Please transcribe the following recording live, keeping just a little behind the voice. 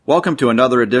Welcome to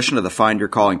another edition of the Find Your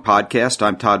Calling podcast.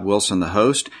 I'm Todd Wilson, the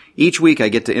host. Each week I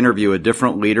get to interview a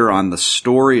different leader on the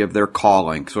story of their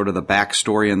calling, sort of the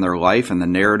backstory in their life and the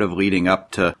narrative leading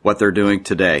up to what they're doing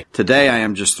today. Today I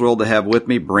am just thrilled to have with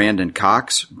me Brandon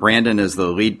Cox. Brandon is the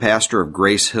lead pastor of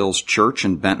Grace Hills Church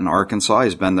in Benton, Arkansas.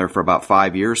 He's been there for about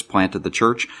 5 years, planted the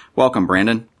church. Welcome,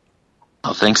 Brandon.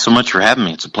 Oh, thanks so much for having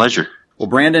me. It's a pleasure. Well,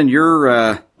 Brandon,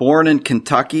 you're born in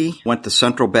Kentucky, went to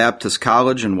Central Baptist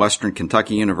College and Western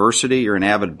Kentucky University. You're an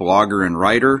avid blogger and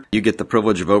writer. You get the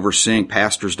privilege of overseeing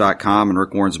pastors.com and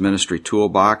Rick Warren's Ministry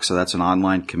Toolbox, so that's an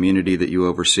online community that you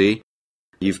oversee.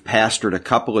 You've pastored a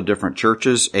couple of different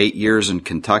churches, 8 years in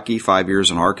Kentucky, 5 years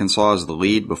in Arkansas as the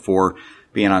lead before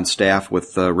being on staff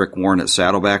with Rick Warren at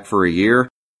Saddleback for a year.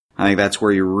 I think that's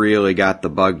where you really got the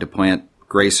bug to plant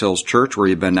Grace Hills Church, where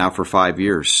you've been now for 5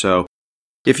 years. So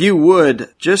if you would,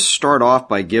 just start off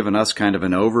by giving us kind of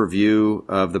an overview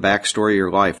of the backstory of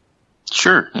your life.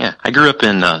 Sure, yeah. I grew up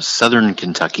in southern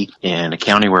Kentucky in a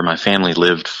county where my family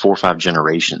lived 4 or 5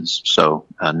 generations. So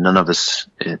none of us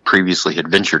previously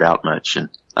had ventured out much,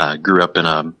 and grew up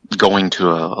in going to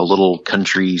a little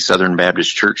country Southern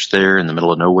Baptist church there in the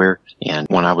middle of nowhere. And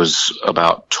when I was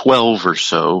about 12 or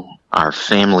so, our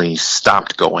family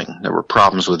stopped going. There were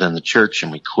problems within the church,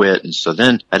 and we quit. And so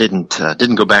then I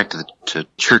didn't go back to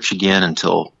church again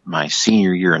until my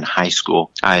senior year in high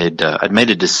school. I'd made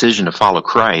a decision to follow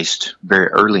Christ very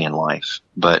early in life,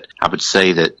 but I would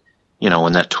say that,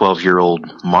 when that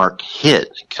 12-year-old mark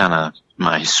hit, kind of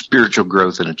my spiritual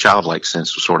growth in a childlike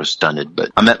sense was sort of stunted.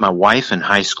 But I met my wife in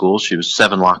high school. She was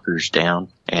 7 lockers down,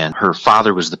 and her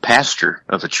father was the pastor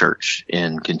of a church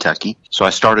in Kentucky. So I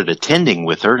started attending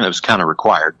with her, and it was kind of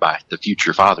required by the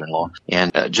future father-in-law,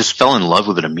 and just fell in love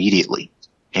with it immediately.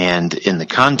 And in the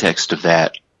context of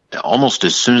that, almost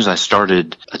as soon as I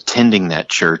started attending that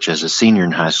church as a senior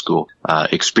in high school,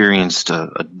 experienced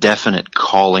a definite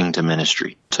calling to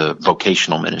ministry, to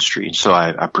vocational ministry. And so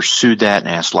I pursued that and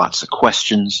asked lots of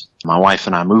questions. My wife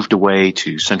and I moved away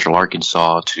to Central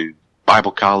Arkansas to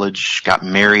Bible college, got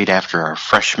married after our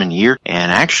freshman year, and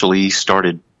actually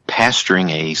started pastoring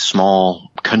a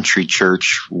small country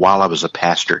church while I was a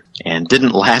pastor, and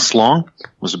didn't last long. It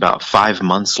was about 5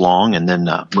 months long, and then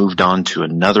moved on to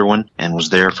another one and was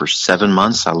there for 7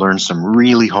 months. I learned some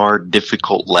really hard,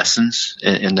 difficult lessons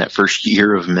in that first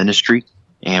year of ministry,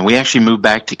 and we actually moved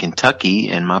back to Kentucky,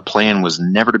 and my plan was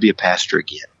never to be a pastor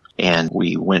again. And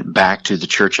we went back to the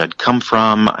church I'd come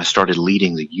from. I started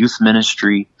leading the youth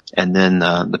ministry. And then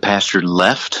the pastor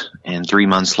left, and 3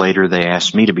 months later they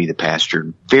asked me to be the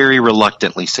pastor. Very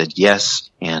reluctantly said yes,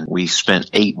 and we spent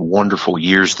 8 wonderful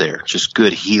years there, just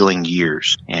good healing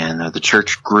years. And the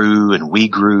church grew, and we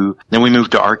grew. Then we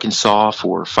moved to Arkansas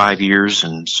for 5 years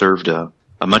and served a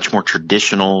much more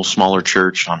traditional, smaller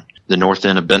church on the north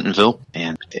end of Bentonville.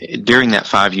 And during that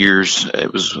 5 years,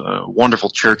 it was a wonderful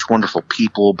church, wonderful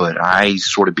people, but I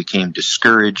sort of became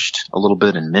discouraged a little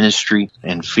bit in ministry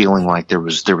and feeling like there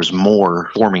was more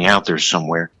forming out there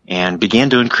somewhere, and began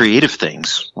doing creative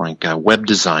things like web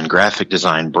design, graphic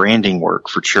design, branding work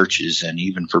for churches and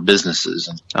even for businesses.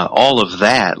 And all of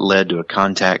that led to a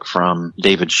contact from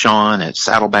David Shawn at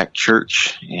Saddleback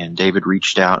Church, and David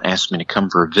reached out, asked me to come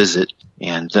for a visit,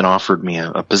 and then offered me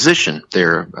a position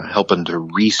there, helping to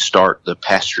restart the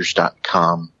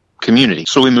pastors.com community.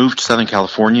 So we moved to Southern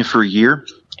California for a year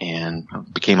and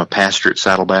became a pastor at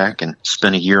Saddleback and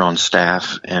spent a year on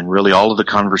staff. And really all of the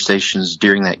conversations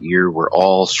during that year were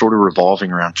all sort of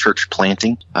revolving around church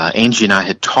planting. Angie and I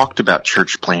had talked about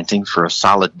church planting for a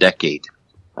solid decade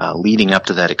leading up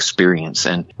to that experience,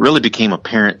 and really became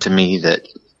apparent to me that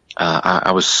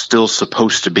I was still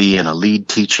supposed to be in a lead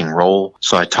teaching role.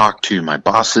 So I talked to my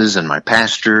bosses and my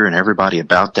pastor and everybody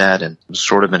about that, and it was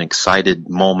sort of an excited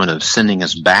moment of sending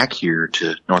us back here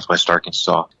to Northwest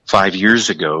Arkansas 5 years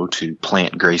ago to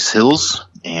plant Grace Hills.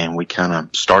 And we kind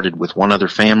of started with one other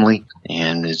family,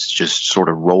 and it's just sort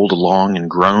of rolled along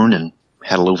and grown, and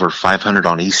had a little over 500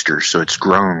 on Easter. So it's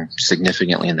grown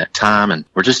significantly in that time, and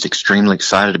we're just extremely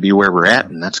excited to be where we're at.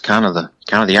 And that's kind of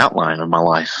the outline of my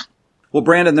life. Well,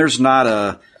 Brandon, there's not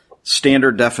a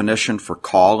standard definition for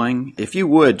calling. If you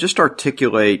would, just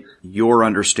articulate your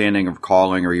understanding of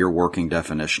calling or your working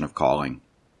definition of calling.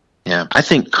 Yeah, I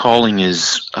think calling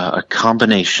is a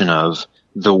combination of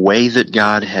the way that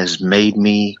God has made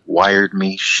me, wired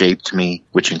me, shaped me,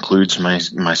 which includes my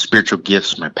spiritual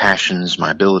gifts, my passions,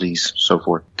 my abilities, so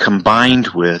forth, combined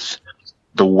with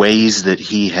the ways that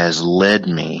He has led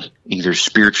me, either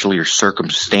spiritually or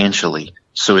circumstantially.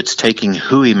 So it's taking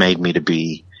who He made me to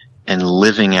be and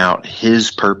living out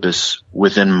His purpose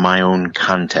within my own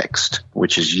context,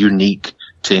 which is unique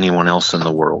to anyone else in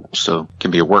the world. So it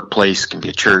can be a workplace, can be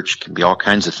a church, can be all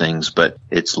kinds of things, but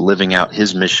it's living out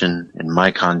his mission in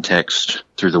my context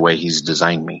through the way he's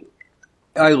designed me.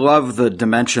 I love the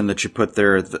dimension that you put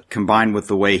there, combined with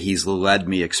the way he's led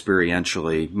me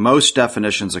experientially. Most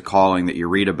definitions of calling that you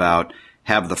read about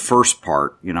have the first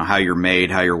part, how you're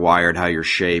made, how you're wired, how you're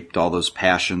shaped, all those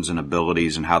passions and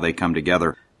abilities and how they come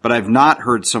together. But I've not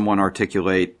heard someone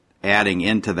articulate, adding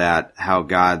into that, how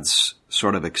God's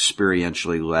sort of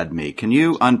experientially led me. Can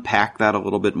you unpack that a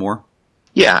little bit more?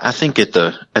 Yeah, I think at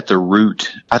the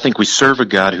root, I think we serve a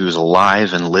God who is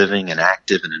alive and living and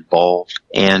active and involved,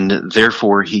 and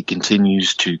therefore he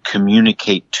continues to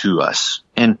communicate to us.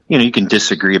 And, you can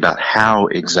disagree about how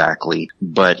exactly,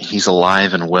 but he's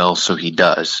alive and well, so he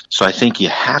does. So I think you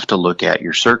have to look at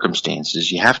your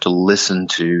circumstances. You have to listen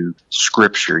to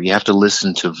Scripture. You have to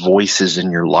listen to voices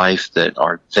in your life that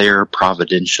are there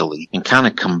providentially and kind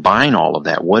of combine all of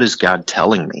that. What is God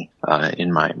telling me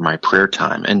in my prayer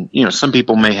time? And, some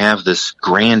people may have this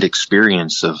grand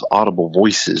experience of audible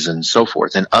voices and so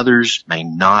forth, and others may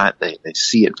not. They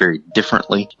see it very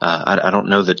differently. I don't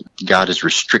know that God is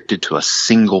restricted to a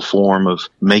single form of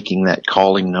making that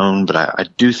calling known, but I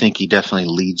do think he definitely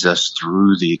leads us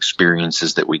through the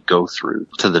experiences that we go through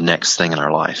to the next thing in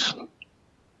our life.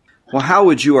 Well, how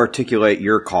would you articulate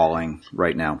your calling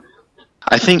right now?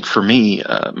 I think for me,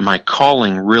 my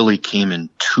calling really came in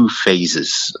two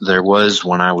phases. There was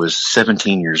when I was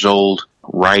 17 years old,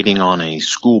 riding on a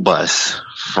school bus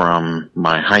from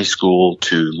my high school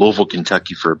to Louisville,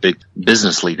 Kentucky for a big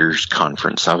business leaders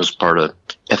conference. I was part of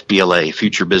FBLA,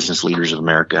 Future Business Leaders of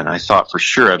America, and I thought for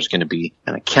sure I was going to be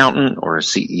an accountant or a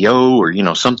CEO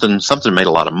or, something made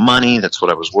a lot of money. That's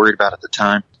what I was worried about at the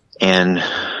time. And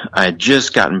I had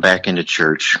just gotten back into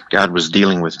church. God was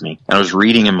dealing with me. And I was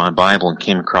reading in my Bible and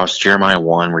came across Jeremiah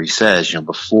 1 where he says,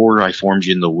 before I formed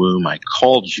you in the womb, I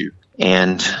called you.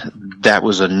 And that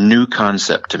was a new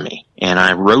concept to me. And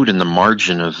I wrote in the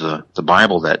margin of the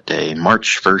Bible that day,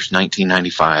 March 1st,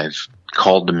 1995,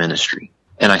 called to ministry.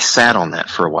 And I sat on that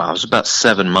for a while. It was about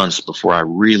 7 months before I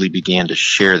really began to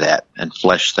share that and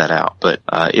flesh that out. But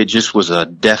it just was a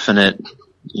definite,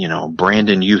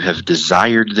 Brandon, you have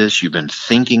desired this. You've been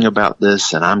thinking about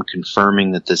this, and I'm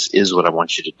confirming that this is what I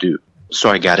want you to do. So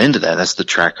I got into that. That's the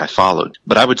track I followed.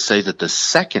 But I would say that the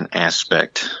second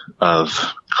aspect of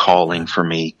calling for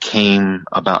me came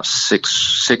about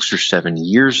six or 7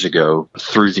 years ago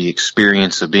through the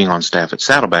experience of being on staff at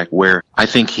Saddleback, where I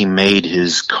think he made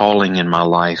his calling in my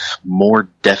life more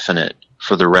definite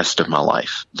for the rest of my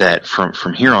life. That from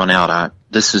here on out,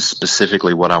 this is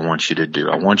specifically what I want you to do.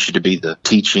 I want you to be the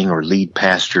teaching or lead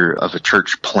pastor of a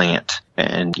church plant.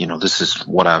 And, this is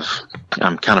what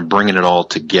I'm kind of bringing it all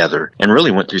together, and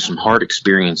really went through some hard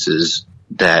experiences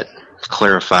that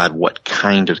clarified what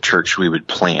kind of church we would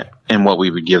plant and what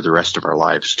we would give the rest of our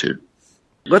lives to.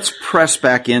 Let's press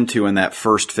back into in that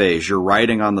first phase. You're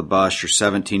riding on the bus, you're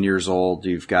 17 years old,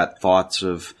 you've got thoughts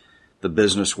of the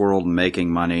business world and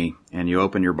making money, and you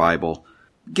open your Bible.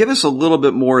 Give us a little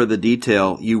bit more of the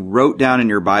detail. You wrote down in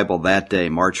your Bible that day,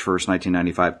 March 1st,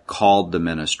 1995, called to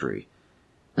ministry.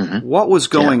 Mm-hmm. What was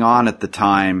going on at the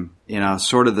time,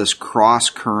 sort of this cross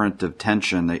current of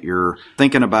tension that you're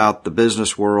thinking about the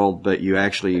business world, but you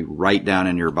actually write down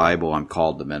in your Bible, I'm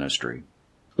called to ministry?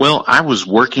 Well, I was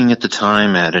working at the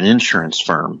time at an insurance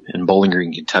firm in Bowling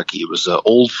Green, Kentucky. It was an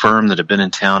old firm that had been in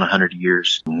town 100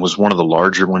 years, was one of the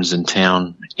larger ones in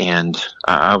town, and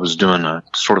I was doing a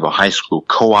sort of a high school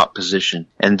co-op position.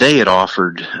 And they had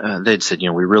offered, they'd said,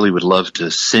 we really would love to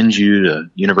send you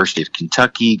to University of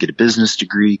Kentucky, get a business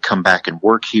degree, come back and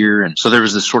work here. And so there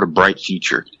was this sort of bright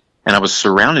future. And I was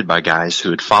surrounded by guys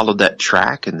who had followed that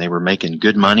track, and they were making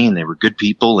good money, and they were good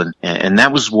people, and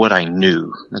that was what I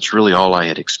knew. That's really all I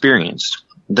had experienced.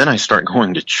 Then I start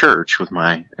going to church with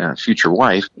my future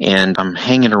wife, and I'm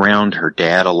hanging around her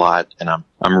dad a lot, and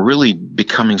I'm really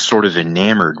becoming sort of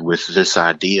enamored with this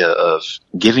idea of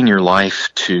giving your life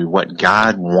to what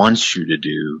God wants you to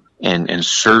do, and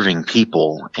serving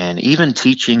people, and even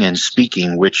teaching and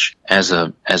speaking, which as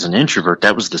an introvert,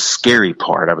 that was the scary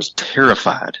part. I was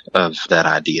terrified of that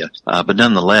idea. But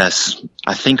nonetheless,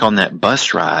 I think on that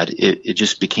bus ride, it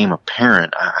just became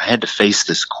apparent. I had to face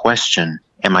this question: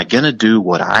 am I going to do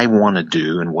what I want to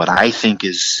do and what I think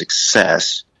is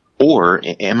success, or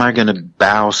am I going to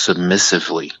bow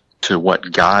submissively to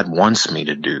what God wants me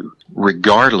to do,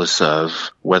 regardless of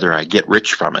whether I get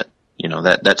rich from it?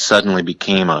 That suddenly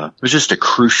became it was just a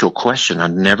crucial question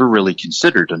I'd never really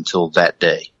considered until that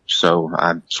day. So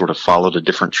I sort of followed a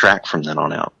different track from then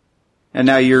on out. And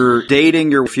now you're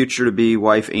dating your future-to-be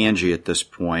wife, Angie, at this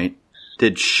point.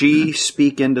 Did she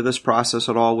speak into this process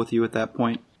at all with you at that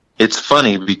point? It's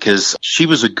funny because she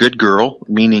was a good girl,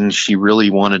 meaning she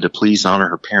really wanted to please and honor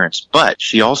her parents, but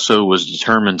she also was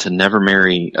determined to never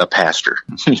marry a pastor.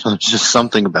 There's just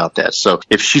something about that. So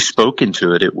if she spoke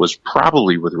into it, it was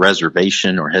probably with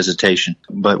reservation or hesitation.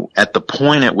 But at the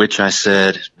point at which I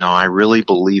said, no, I really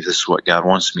believe this is what God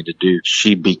wants me to do,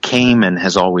 she became and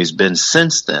has always been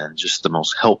since then just the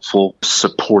most helpful,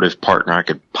 supportive partner I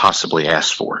could possibly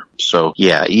ask for. So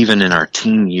yeah, even in our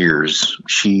teen years,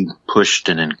 she pushed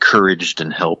and encouraged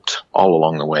and helped all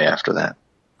along the way after that.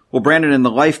 Well, Brandon, in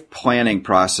the life planning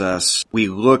process, we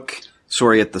look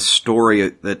at the story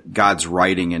that God's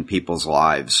writing in people's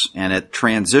lives. And at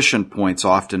transition points,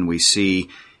 often we see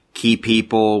key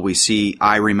people, we see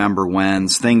I remember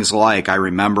whens, things like I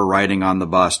remember writing on the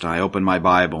bus, and I opened my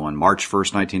Bible, and March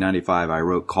 1st, 1995, I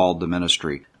wrote Called to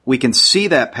Ministry. We can see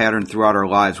that pattern throughout our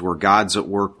lives where God's at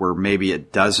work where maybe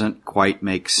it doesn't quite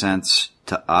make sense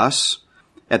to us.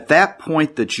 At that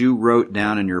point that you wrote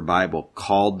down in your Bible,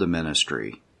 Called to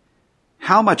Ministry,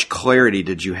 how much clarity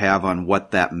did you have on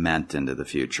what that meant into the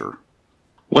future?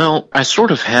 Well, I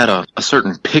sort of had a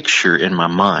certain picture in my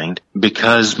mind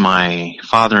because my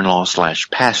father-in-law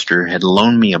 / pastor had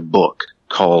loaned me a book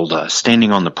called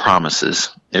Standing on the Promises.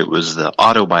 It was the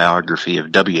autobiography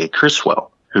of W.A.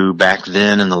 Criswell, who back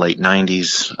then in the late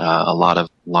 90s, a lot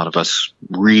of us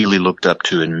really looked up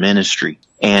to in ministry.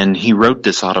 And he wrote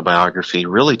this autobiography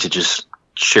really to just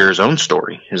share his own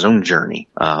story, his own journey,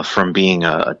 from being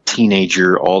a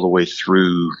teenager all the way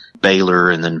through Baylor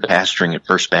and then pastoring at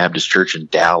First Baptist Church in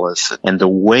Dallas. And the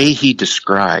way he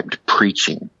described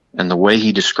preaching and the way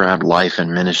he described life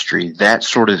and ministry, that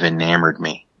sort of enamored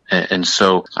me. And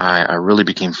so I really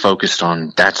became focused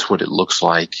on that's what it looks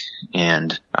like.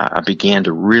 And I began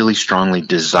to really strongly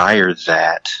desire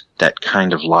that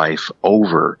kind of life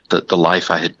over the life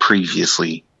I had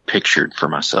previously pictured for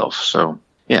myself. So,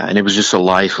 yeah, and it was just a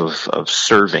life of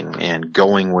serving and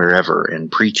going wherever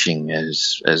and preaching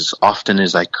as often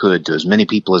as I could to as many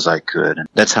people as I could. And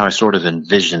that's how I sort of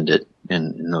envisioned it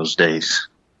in those days.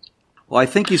 Well, I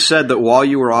think you said that while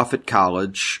you were off at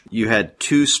college, you had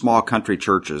 2 small country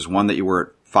churches, one that you were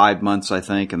at 5 months, I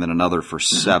think, and then another for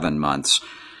 7 months.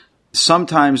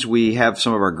 Sometimes we have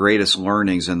some of our greatest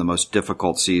learnings in the most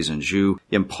difficult seasons. You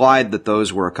implied that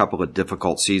those were a couple of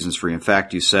difficult seasons for you. In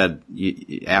fact, you said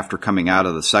after coming out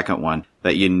of the second one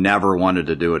that you never wanted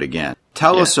to do it again.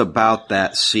 Tell us about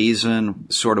that season,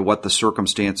 sort of what the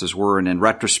circumstances were, and in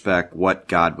retrospect, what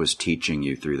God was teaching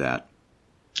you through that.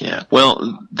 Yeah,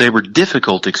 well, they were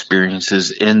difficult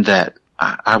experiences in that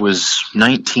I was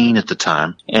 19 at the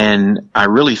time, and I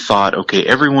really thought, okay,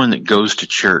 everyone that goes to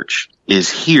church is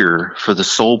here for the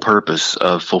sole purpose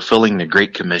of fulfilling the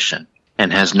Great Commission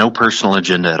and has no personal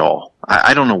agenda at all.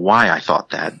 I don't know why I thought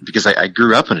that, because I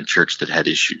grew up in a church that had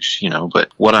issues,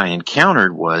 but what I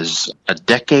encountered was a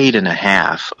decade and a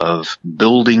half of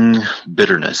building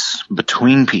bitterness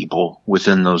between people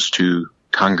within those 2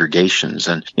 congregations.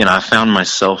 And, I found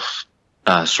myself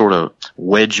sort of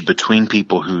wedged between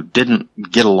people who didn't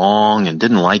get along and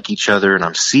didn't like each other. And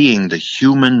I'm seeing the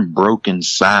human broken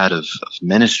side of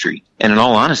ministry. And in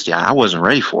all honesty, I wasn't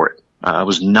ready for it. I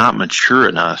was not mature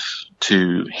enough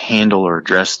to handle or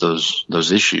address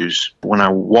those issues. When I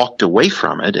walked away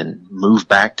from it and moved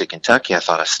back to Kentucky, I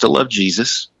thought, I still love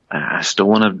Jesus. I still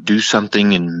want to do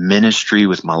something in ministry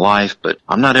with my life, but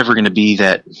I'm not ever going to be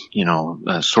that,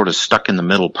 sort of stuck in the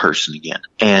middle person again.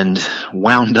 And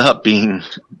wound up being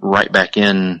right back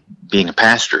in being a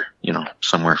pastor,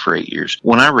 somewhere for 8 years.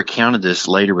 When I recounted this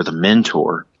later with a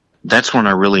mentor, that's when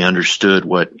I really understood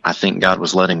what I think God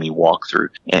was letting me walk through.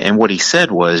 And what he said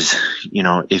was,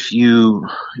 if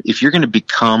you're going to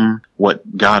become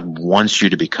what God wants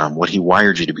you to become, what he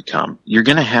wired you to become, you're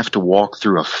going to have to walk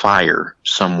through a fire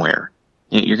somewhere.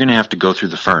 You're going to have to go through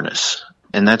the furnace.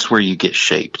 And that's where you get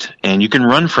shaped. And you can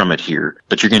run from it here,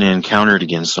 but you're going to encounter it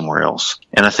again somewhere else.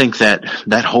 And I think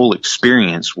that whole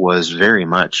experience was very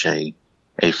much a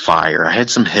fire. I had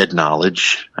some head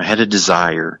knowledge. I had a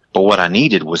desire, but what I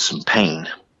needed was some pain.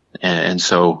 And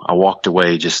so I walked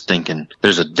away just thinking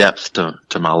there's a depth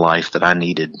to my life that I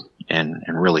needed and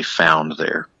really found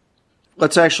there.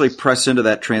 Let's actually press into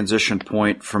that transition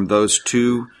point from those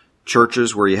 2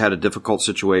 churches where you had a difficult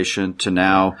situation to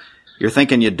now you're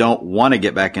thinking you don't want to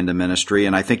get back into ministry.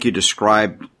 And I think you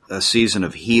described a season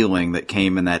of healing that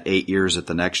came in that 8 years at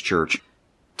the next church.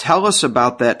 Tell us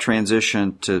about that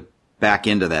transition to back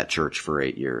into that church for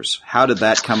 8 years. How did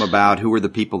that come about? Who were the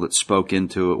people that spoke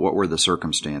into it? What were the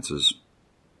circumstances?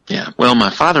 Yeah, well, my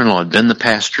father-in-law had been the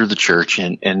pastor of the church,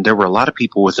 and there were a lot of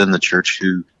people within the church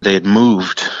who they had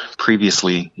moved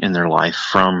previously in their life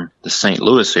from the St.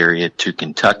 Louis area to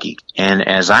Kentucky. And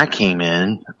as I came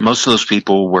in, most of those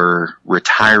people were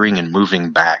retiring and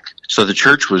moving back. So the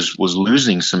church was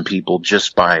losing some people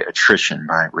just by attrition,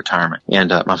 by retirement.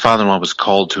 And my father-in-law was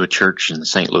called to a church in the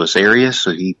St. Louis area,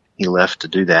 so he left to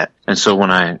do that. And so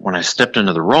when I stepped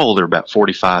into the role, there were about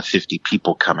 45, 50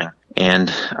 people coming.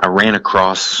 And I ran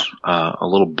across a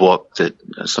little book that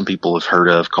some people have heard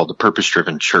of called The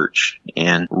Purpose-Driven Church,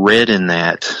 and read in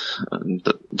that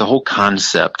the whole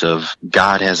concept of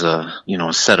God has a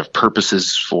set of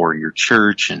purposes for your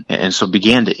church, and so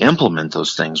began to implement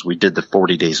those things. We did the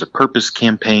 40 Days of Purpose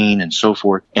campaign and so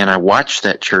forth, and I watched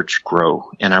that church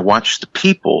grow, and I watched the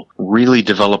people really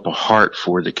develop a heart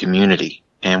for the community.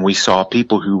 And we saw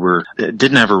people who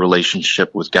didn't have a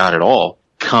relationship with God at all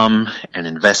come and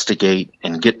investigate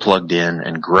and get plugged in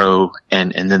and grow,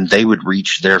 and then they would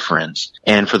reach their friends.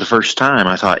 And for the first time,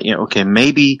 I thought, okay,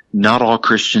 maybe not all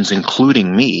Christians,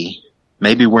 including me,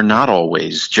 maybe we're not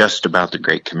always just about the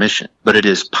Great Commission, but it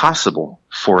is possible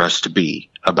for us to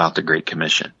be about the Great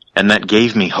Commission. And that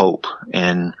gave me hope.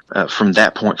 And from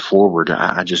that point forward,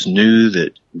 I just knew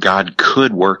that God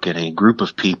could work in a group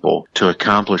of people to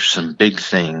accomplish some big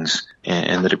things,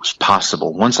 and that it was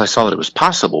possible. Once I saw that it was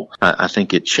possible, I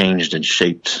think it changed and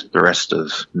shaped the rest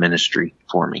of ministry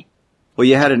for me. Well,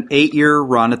 you had an 8-year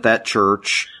run at that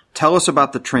church. Tell us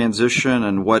about the transition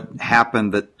and what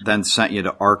happened that then sent you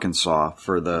to Arkansas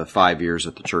for the 5 years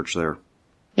at the church there.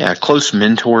 Yeah, a close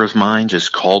mentor of mine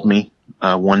just called me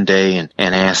one day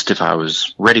and asked if I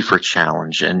was ready for a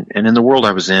challenge. And in the world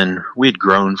I was in, we had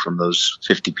grown from those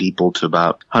 50 people to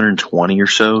about 120 or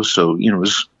so. So, it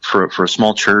was for a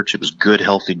small church, it was good,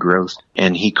 healthy growth.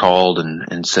 And he called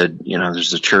and said,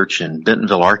 there's a church in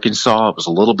Bentonville, Arkansas. It was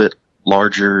a little bit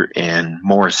larger and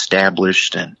more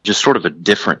established and just sort of a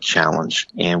different challenge.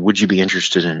 And would you be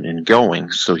interested in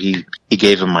going? So he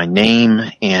gave him my name,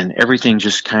 and everything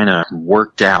just kind of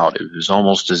worked out. It was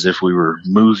almost as if we were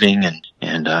moving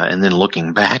and then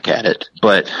looking back at it.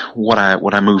 But what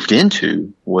I moved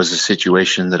into was a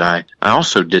situation that I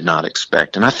also did not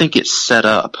expect. And I think it set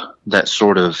up that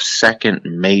sort of second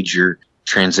major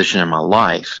transition in my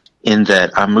life, in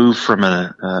that I moved from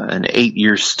an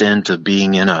 8-year stint of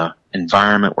being in a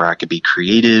environment where I could be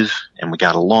creative and we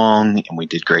got along and we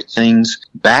did great things,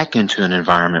 back into an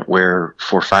environment where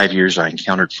for 5 years I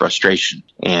encountered frustration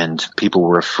and people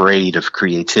were afraid of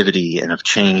creativity and of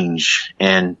change,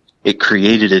 and it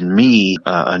created in me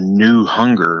a new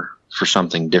hunger for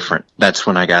something different. That's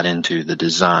when I got into the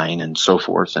design and so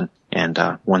forth,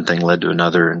 and one thing led to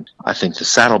another, and I think the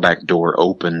Saddleback door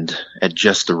opened at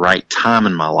just the right time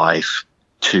in my life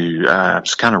I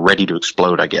was kind of ready to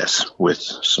explode, I guess, with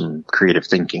some creative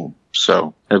thinking.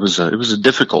 So it was a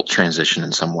difficult transition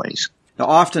in some ways. Now,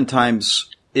 oftentimes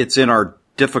it's in our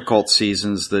difficult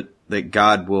seasons that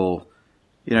God will,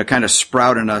 kind of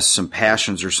sprout in us some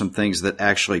passions or some things that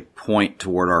actually point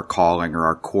toward our calling or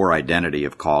our core identity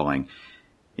of calling.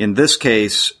 In this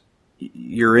case,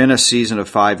 you're in a season of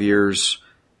 5 years,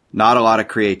 not a lot of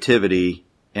creativity.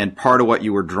 And part of what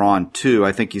you were drawn to,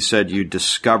 I think you said you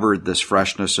discovered this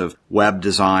freshness of web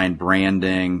design,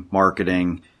 branding,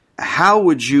 marketing. How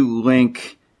would you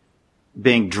link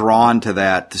being drawn to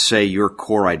that to say your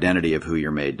core identity of who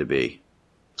you're made to be?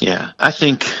 Yeah, I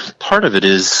think part of it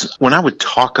is when I would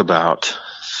talk about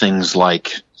things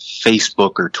like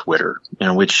Facebook or Twitter,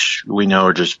 which we know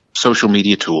are just social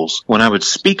media tools. When I would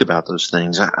speak about those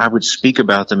things, I would speak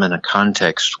about them in a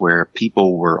context where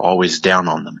people were always down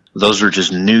on them. Those are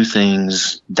just new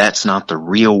things. That's not the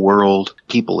real world.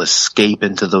 People escape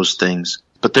into those things.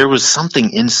 But there was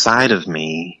something inside of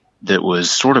me that was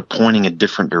sort of pointing a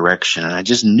different direction. And I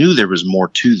just knew there was more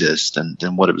to this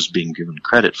than what it was being given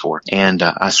credit for. And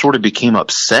I sort of became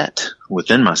upset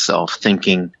within myself,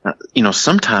 thinking,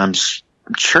 sometimes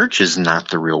church is not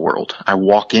the real world. I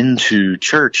walk into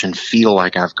church and feel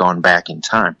like I've gone back in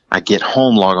time. I get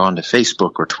home, log on to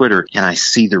Facebook or Twitter, and I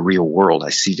see the real world. I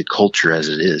see the culture as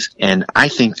it is. And I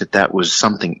think that was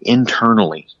something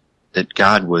internally that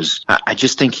God was, I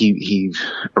just think he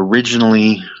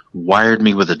originally wired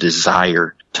me with a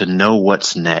desire to know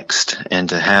what's next and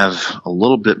to have a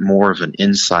little bit more of an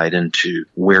insight into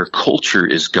where culture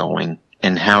is going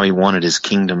and how he wanted his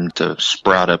kingdom to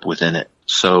sprout up within it.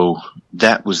 So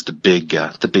that was the big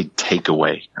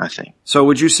takeaway, I think. So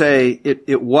would you say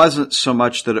it wasn't so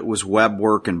much that it was web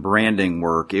work and branding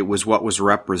work, it was what was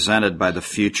represented by the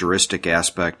futuristic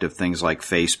aspect of things like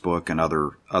Facebook and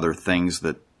other things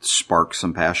that sparked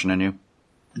some passion in you?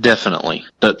 Definitely.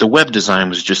 The web design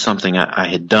was just something I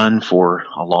had done for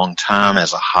a long time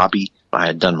as a hobby. I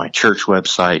had done my church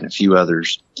website and a few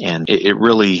others, and it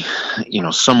really,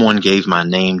 someone gave my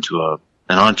name to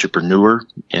an entrepreneur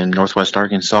in Northwest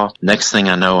Arkansas. Next thing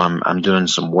I know, I'm doing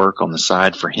some work on the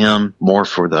side for him, more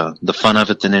for the fun of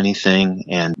it than anything.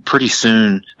 And pretty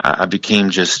soon I became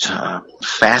just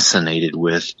fascinated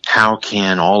with how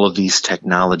can all of these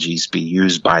technologies be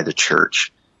used by the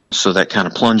church. So that kind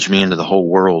of plunged me into the whole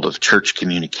world of church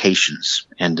communications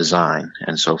and design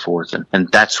and so forth. And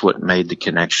that's what made the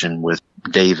connection with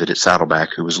David at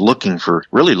Saddleback, who was looking for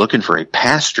a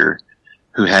pastor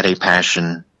who had a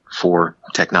passion for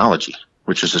technology,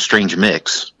 which is a strange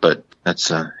mix, but that's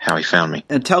how he found me.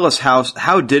 And tell us,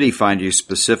 how did he find you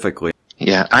specifically?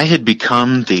 Yeah, I had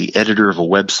become the editor of a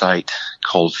website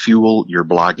called Fuel Your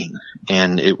Blogging,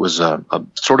 and it was a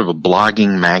sort of a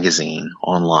blogging magazine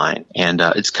online. And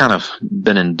it's kind of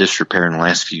been in disrepair in the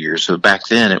last few years. So back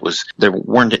then there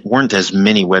weren't as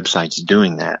many websites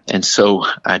doing that. And so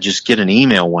I just get an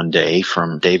email one day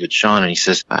from David Shawn, and he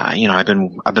says, I've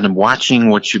been watching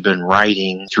what you've been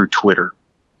writing through Twitter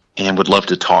and would love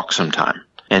to talk sometime.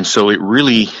 And so it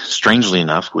really, strangely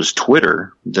enough, was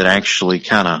Twitter that actually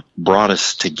kind of brought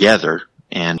us together.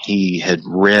 And he had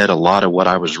read a lot of what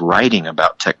I was writing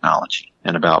about technology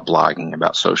and about blogging,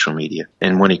 about social media.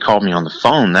 And when he called me on the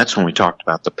phone, that's when we talked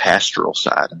about the pastoral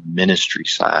side and the ministry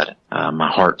side,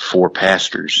 my heart for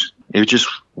pastors. It just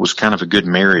was kind of a good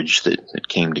marriage that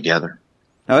came together.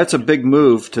 Now, it's a big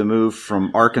move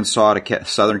from Arkansas to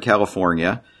Southern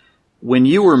California. When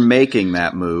you were making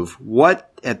that move, what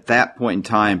at that point in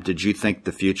time did you think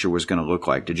the future was going to look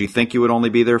like? Did you think you would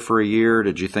only be there for a year?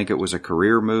 Did you think it was a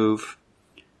career move?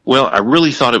 Well, I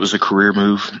really thought it was a career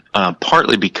move,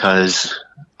 partly because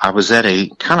I was at a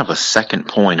kind of a second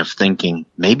point of thinking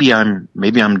maybe I'm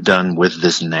done with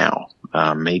this now.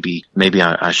 Maybe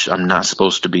I'm not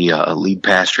supposed to be a lead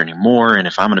pastor anymore. And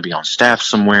if I'm going to be on staff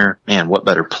somewhere, man, what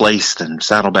better place than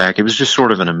Saddleback? It was just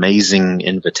sort of an amazing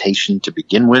invitation to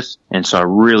begin with. And so I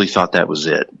really thought that was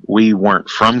it. We weren't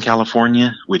from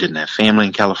California. We didn't have family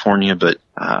in California, but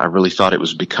I really thought it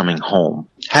was becoming home.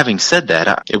 Having said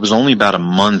that, it was only about a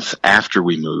month after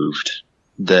we moved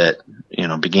that,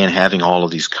 began having all of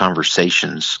these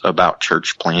conversations about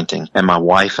church planting. And my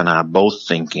wife and I both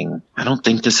thinking, I don't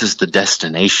think this is the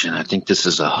destination. I think this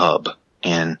is a hub.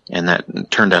 And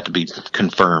that turned out to be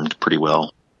confirmed pretty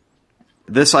well.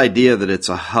 This idea that it's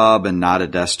a hub and not a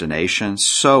destination,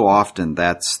 so often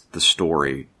that's the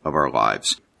story of our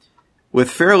lives.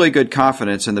 With fairly good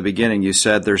confidence in the beginning, you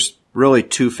said there's really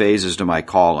two phases to my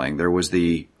calling. There was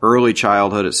the early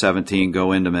childhood at 17,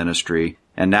 go into ministry,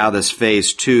 and now this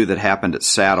phase 2 that happened at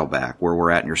Saddleback, where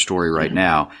we're at in your story right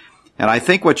now. And I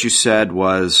think what you said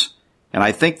was, and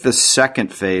I think the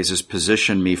second phase has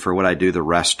positioned me for what I do the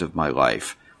rest of my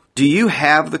life. Do you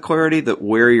have the clarity that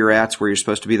where you're at's where you're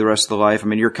supposed to be the rest of the life? I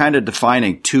mean, you're kind of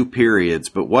defining two periods,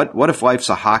 but what if life's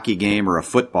a hockey game or a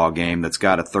football game that's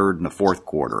got a third and a fourth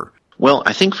quarter? Well,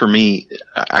 I think for me,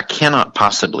 I cannot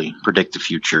possibly predict the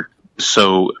future.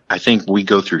 So I think we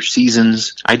go through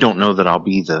seasons. I don't know that I'll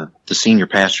be the senior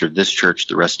pastor of this church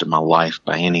the rest of my life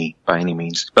by any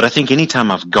means. But I think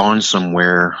anytime I've gone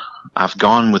somewhere, I've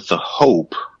gone with the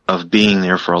hope of being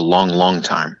there for a long, long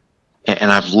time.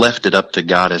 And I've left it up to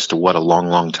God as to what a long,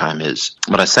 long time is.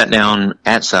 But I sat down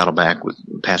at Saddleback with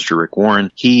Pastor Rick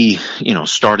Warren. He,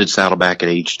 started Saddleback at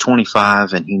age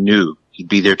 25, and he knew he'd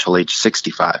be there till age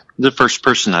 65. The first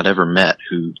person I'd ever met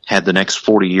who had the next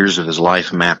 40 years of his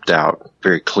life mapped out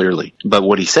very clearly. But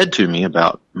what he said to me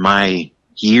about my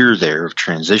year there of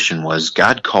transition was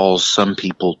God calls some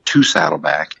people to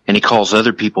Saddleback, and he calls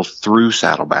other people through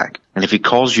Saddleback. And if he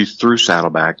calls you through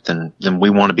Saddleback, then we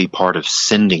want to be part of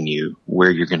sending you where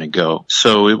you're going to go.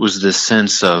 So it was this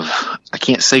sense of, I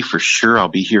can't say for sure I'll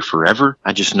be here forever.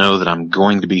 I just know that I'm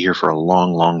going to be here for a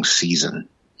long, long season.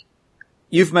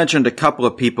 You've mentioned a couple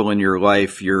of people in your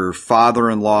life. Your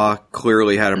father-in-law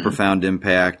clearly had a profound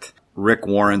impact. Rick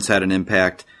Warren's had an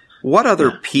impact. What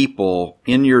other people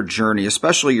in your journey,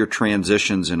 especially your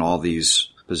transitions in all these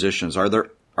positions, are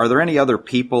there any other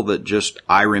people that just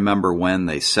I remember when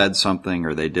they said something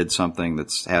or they did something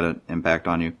that's had an impact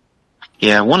on you?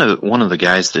 Yeah, one of the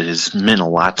guys that has meant a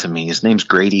lot to me, his name's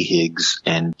Grady Higgs,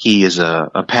 and he is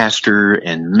a pastor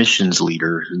and missions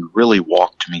leader who really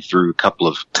walked me through a couple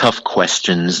of tough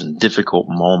questions and difficult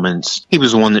moments. He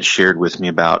was the one that shared with me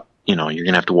about, you're going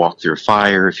to have to walk through a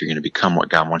fire if you're going to become what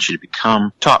God wants you to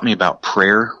become. Taught me about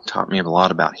prayer, taught me a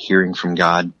lot about hearing from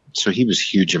God. So he was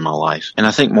huge in my life. And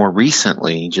I think more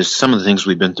recently, just some of the things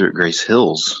we've been through at Grace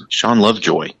Hills, Sean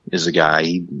Lovejoy is a guy.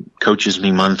 He coaches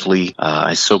me monthly.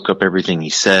 I soak up everything he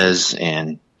says,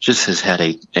 and just has had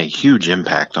a huge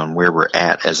impact on where we're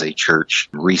at as a church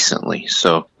recently.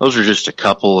 So those are just a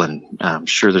couple, and I'm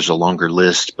sure there's a longer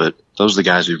list, but those are the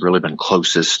guys who've really been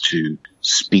closest to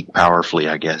speak powerfully,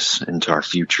 I guess, into our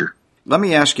future. Let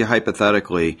me ask you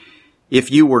hypothetically, if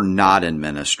you were not in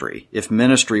ministry, if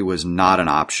ministry was not an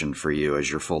option for you as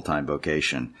your full-time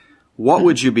vocation, what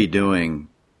would you be doing?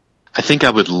 I think I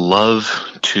would love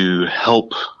to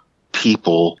help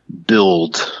people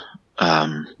build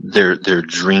their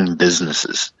dream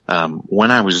businesses.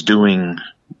 When I was doing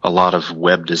a lot of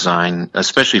web design,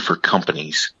 especially for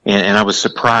companies, and I was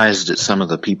surprised at some of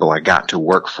the people I got to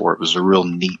work for. It was a real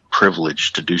neat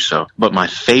privilege to do so. But my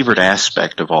favorite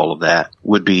aspect of all of that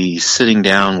would be sitting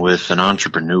down with an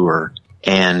entrepreneur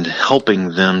and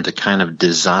helping them to kind of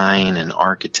design and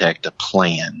architect a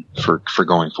plan for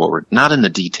going forward. Not in the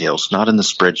details, not in the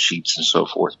spreadsheets and so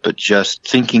forth, but just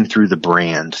thinking through the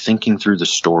brand, thinking through the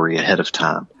story ahead of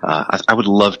time. I would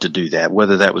love to do that,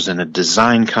 whether that was in a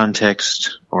design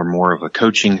context or more of a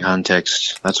coaching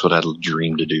context. That's what I'd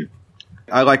dream to do.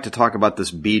 I like to talk about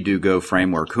this Be, Do, Go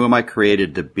framework. Who am I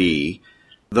created to be?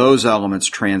 Those elements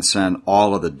transcend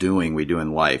all of the doing we do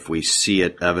in life. We see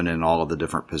it evident in all of the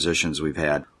different positions we've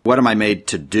had. What am I made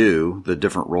to do, the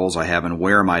different roles I have, and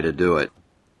where am I to do it?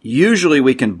 Usually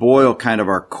we can boil kind of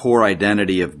our core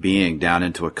identity of being down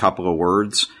into a couple of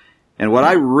words. And what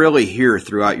I really hear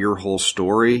throughout your whole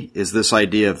story is this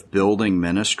idea of building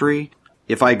ministry.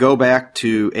 If I go back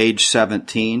to age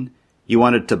 17, you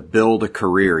wanted to build a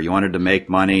career. You wanted to make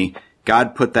money.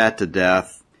 God put that to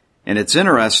death. And it's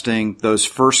interesting, those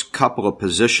first couple of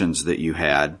positions that you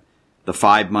had, the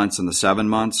 5 months and the 7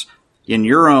 months, in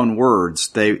your own words,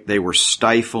 they were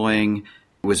stifling.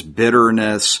 It was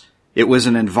bitterness. It was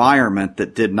an environment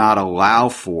that did not allow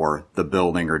for the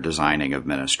building or designing of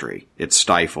ministry. It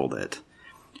stifled it.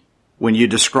 When you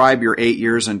describe your 8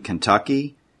 years in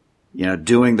Kentucky,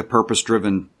 doing the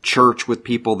purpose-driven church with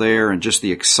people there and just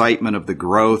the excitement of the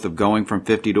growth of going from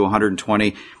 50 to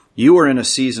 120, you were in a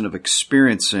season of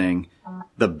experiencing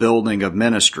the building of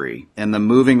ministry. And the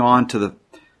moving on to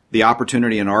the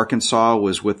opportunity in Arkansas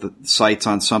was with the sights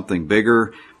on something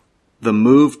bigger. The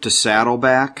move to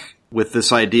Saddleback with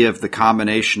this idea of the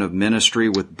combination of ministry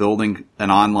with building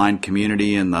an online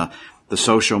community and the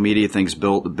social media things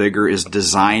built bigger is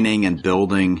designing and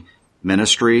building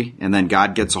ministry. And then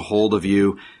God gets a hold of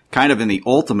you kind of in the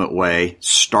ultimate way,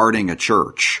 starting a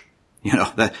church.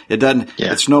 That it doesn't,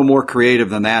 It's no more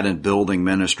creative than that in building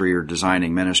ministry or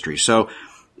designing ministry. So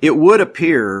it would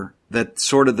appear that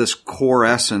sort of this core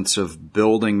essence of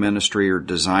building ministry or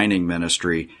designing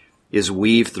ministry is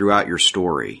weaved throughout your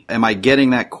story. Am I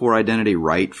getting that core identity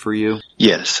right for you?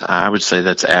 Yes, I would say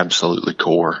that's absolutely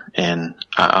core. And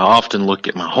I often look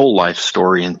at my whole life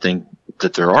story and think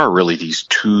that there are really these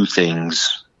two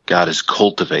things God has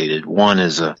cultivated. One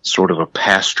is a sort of a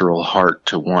pastoral heart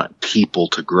to want people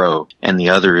to grow. And the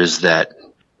other is that,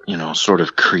 sort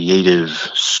of creative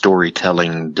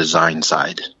storytelling design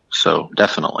side. So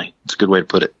definitely, it's a good way to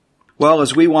put it. Well,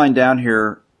 as we wind down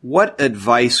here, what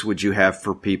advice would you have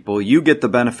for people? You get the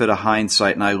benefit of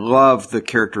hindsight, and I love the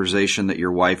characterization that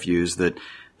your wife used, that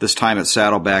this time at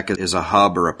Saddleback is a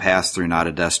hub or a pass-through, not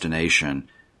a destination.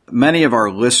 Many of our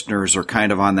listeners are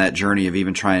kind of on that journey of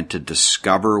even trying to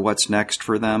discover what's next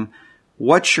for them.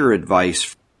 What's your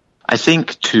advice? I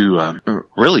think to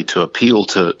appeal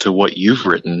to what you've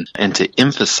written and to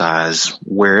emphasize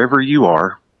wherever you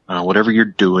are, whatever you're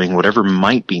doing, whatever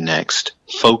might be next,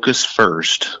 focus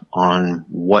first on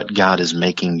what God is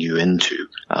making you into.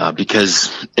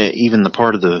 Because even the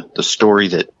part of the story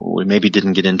that we maybe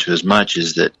didn't get into as much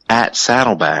is that at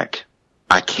Saddleback,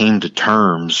 I came to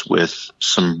terms with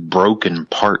some broken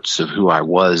parts of who I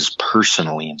was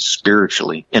personally and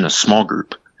spiritually in a small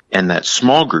group. And that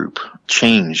small group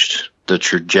changed the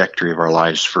trajectory of our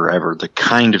lives forever. The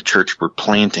kind of church we're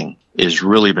planting has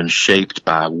really been shaped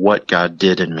by what God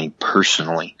did in me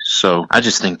personally. So I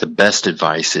just think the best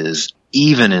advice is,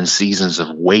 even in seasons of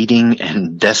waiting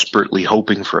and desperately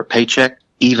hoping for a paycheck,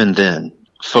 even then,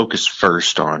 focus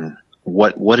first on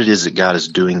what it is that God is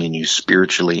doing in you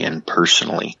spiritually and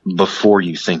personally before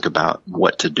you think about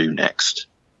what to do next.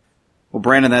 Well,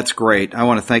 Brandon, that's great. I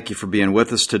want to thank you for being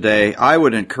with us today. I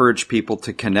would encourage people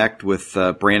to connect with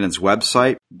Brandon's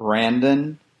website,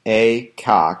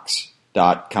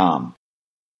 BrandonACox.com.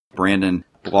 Brandon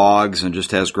blogs and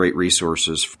just has great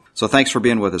resources. So thanks for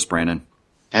being with us, Brandon.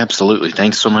 Absolutely.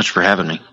 Thanks so much for having me.